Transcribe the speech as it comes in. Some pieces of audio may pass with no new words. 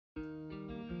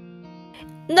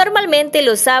Normalmente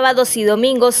los sábados y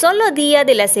domingos son los días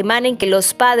de la semana en que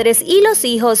los padres y los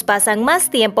hijos pasan más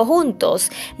tiempo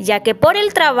juntos, ya que por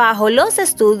el trabajo, los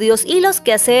estudios y los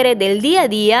quehaceres del día a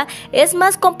día es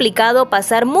más complicado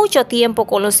pasar mucho tiempo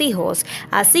con los hijos,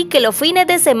 así que los fines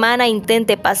de semana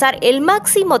intente pasar el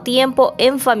máximo tiempo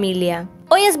en familia.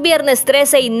 Hoy es viernes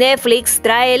 13 y Netflix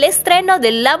trae el estreno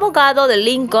del abogado de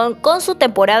Lincoln con su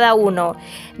temporada 1.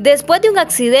 Después de un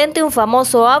accidente, un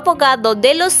famoso abogado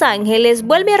de Los Ángeles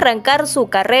vuelve a arrancar su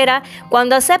carrera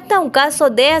cuando acepta un caso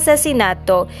de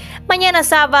asesinato. Mañana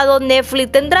sábado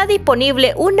Netflix tendrá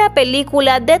disponible una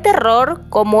película de terror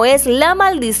como es La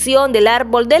maldición del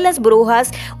árbol de las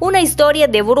brujas, una historia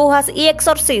de brujas y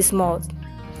exorcismos.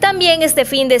 También este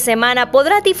fin de semana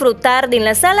podrás disfrutar de en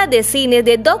la sala de cine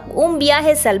de Doc un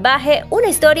viaje salvaje, una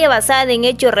historia basada en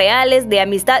hechos reales de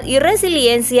amistad y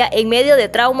resiliencia en medio de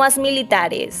traumas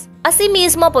militares.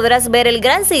 Asimismo podrás ver El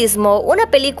Gran Sismo, una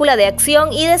película de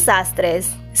acción y desastres.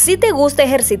 Si te gusta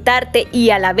ejercitarte y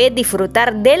a la vez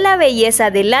disfrutar de la belleza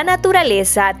de la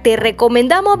naturaleza, te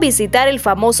recomendamos visitar el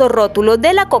famoso rótulo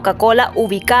de la Coca-Cola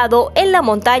ubicado en la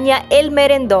montaña El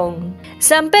Merendón.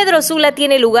 San Pedro Sula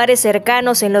tiene lugares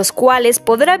cercanos en los cuales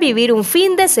podrá vivir un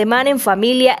fin de semana en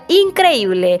familia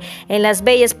increíble, en las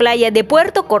bellas playas de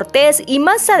Puerto Cortés y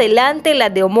más adelante la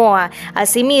de Omoa,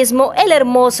 asimismo el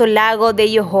hermoso lago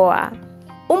de Yohoa.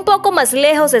 Un poco más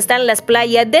lejos están las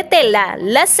playas de Tela,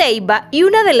 La Ceiba y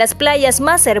una de las playas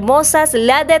más hermosas,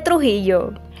 la de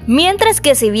Trujillo. Mientras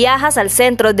que si viajas al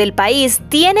centro del país,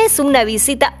 tienes una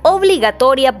visita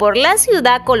obligatoria por la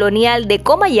ciudad colonial de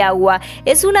Comayagua,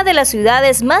 es una de las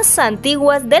ciudades más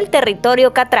antiguas del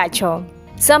territorio catracho.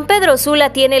 San Pedro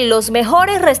Sula tiene los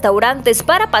mejores restaurantes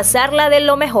para pasarla de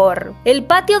lo mejor. El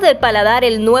Patio del Paladar,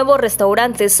 el nuevo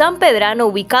restaurante sanpedrano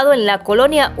ubicado en la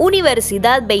colonia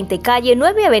Universidad 20 Calle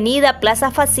 9 Avenida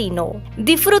Plaza Facino.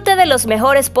 Disfrute de los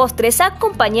mejores postres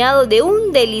acompañado de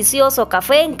un delicioso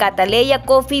café en Cataleya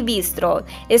Coffee Bistro.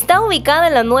 Está ubicada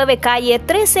en la 9 Calle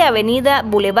 13 Avenida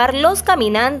Boulevard Los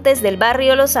Caminantes del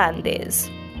barrio Los Andes.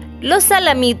 Los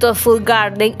Salamitos Food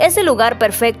Garden es el lugar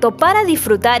perfecto para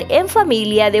disfrutar en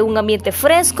familia de un ambiente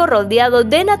fresco rodeado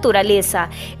de naturaleza.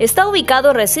 Está ubicado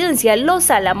en Residencial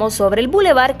Los Álamos sobre el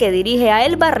bulevar que dirige a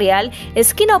El Barrial,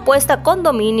 esquina opuesta a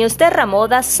Condominios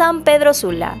Terramoda San Pedro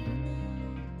Sula.